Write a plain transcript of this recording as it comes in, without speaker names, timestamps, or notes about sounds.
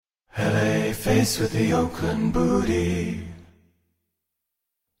LA face with the Oakland booty.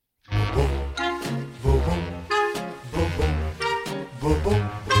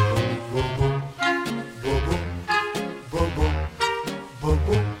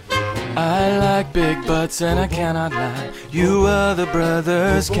 I like big butts and I cannot lie. You other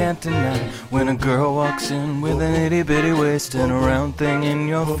brothers can't deny. When a girl walks in with an itty-bitty waist and a round thing in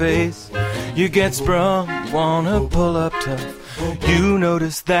your face, you get sprung, wanna pull up tough. You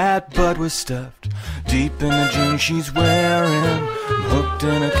notice that butt was stuffed deep in the jeans she's wearing. I'm hooked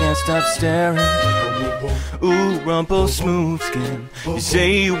and I can't stop staring. Ooh, rumple smooth skin. You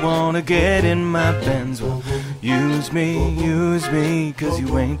say you wanna get in my Benz. Well, use me, cause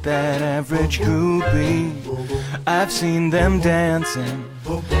you ain't that average groupie. I've seen them dancing.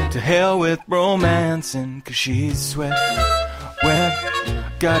 To hell with romancing, cause she's sweat, wet.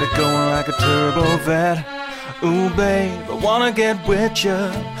 Got it going like a turbo vet. Ooh, babe, I wanna get with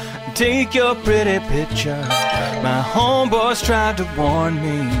ya and take your pretty picture. My homeboys tried to warn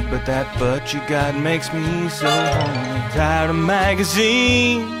me, but that butt you got makes me so horny. Tired of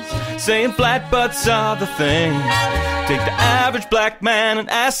magazines saying flat butts are the thing. Take the average black man and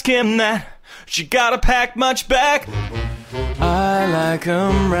ask him that. She gotta pack much back. I like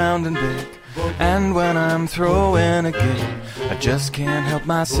 'em round and big, and when I'm throwing a gig, I just can't help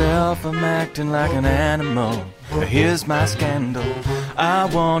myself, I'm acting like an animal. Here's my scandal, I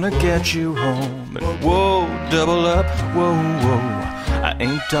wanna get you home. And whoa, double up, whoa, whoa. I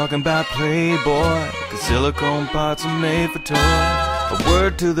ain't talking about Playboy, cause silicone parts are made for toys. A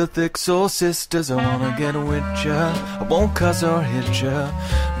word to the thick soul sisters, I wanna get with ya. I won't cuss or hit ya,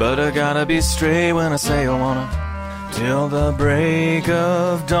 but I gotta be straight when I say I wanna. Till the break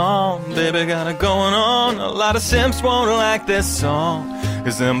of dawn, baby, got it going on. A lot of simps won't like this song,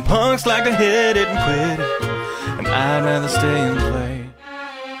 cause them punks like to hit it and quit it, and I'd rather stay and play.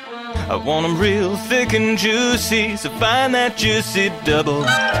 I want 'em real thick and juicy, so find that juicy double.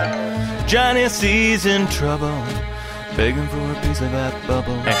 Johnny C's in trouble, begging for a piece of that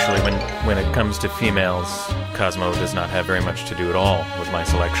bubble. Actually, when it comes to females, Cosmo does not have very much to do at all with my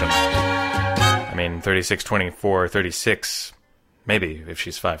selection. I mean, 36, 24, 36, maybe if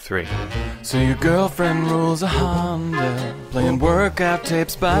she's 5'3". So your girlfriend rules a Honda, playing workout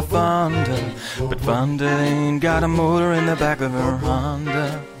tapes by Fonda, but Fonda ain't got a motor in the back of her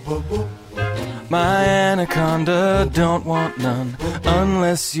Honda. My anaconda don't want none,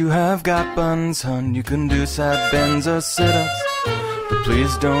 unless you have got buns, hun. You can do side bends or sit-ups, but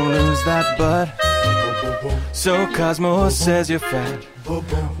please don't lose that butt. So Cosmo says you're fat.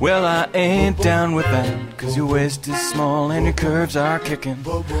 Well, I ain't down with that, cause your waist is small and your curves are kicking.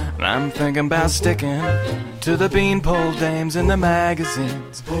 And I'm thinking about sticking to the beanpole dames in the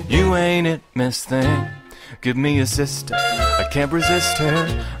magazines. You ain't it, Miss Thing. Give me a sister, I can't resist her.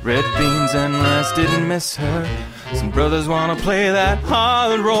 Red beans and rice didn't miss her. Some brothers wanna play that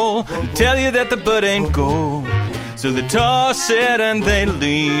hard role and tell you that the butt ain't gold. So they toss it and they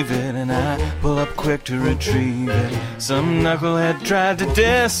leave it, and I pull up quick to retrieve it. Some knucklehead tried to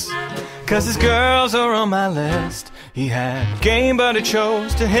diss, cause his girls are on my list. He had game but he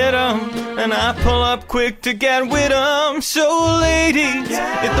chose to hit 'em, and I pull up quick to get with 'em. So ladies,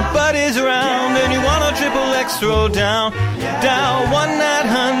 if the butt is around and you want a triple X throw down, dial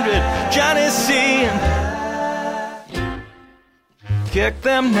 1-900 Johnny C and kick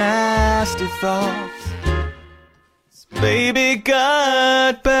them nasty thoughts. Baby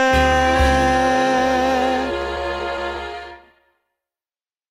got back.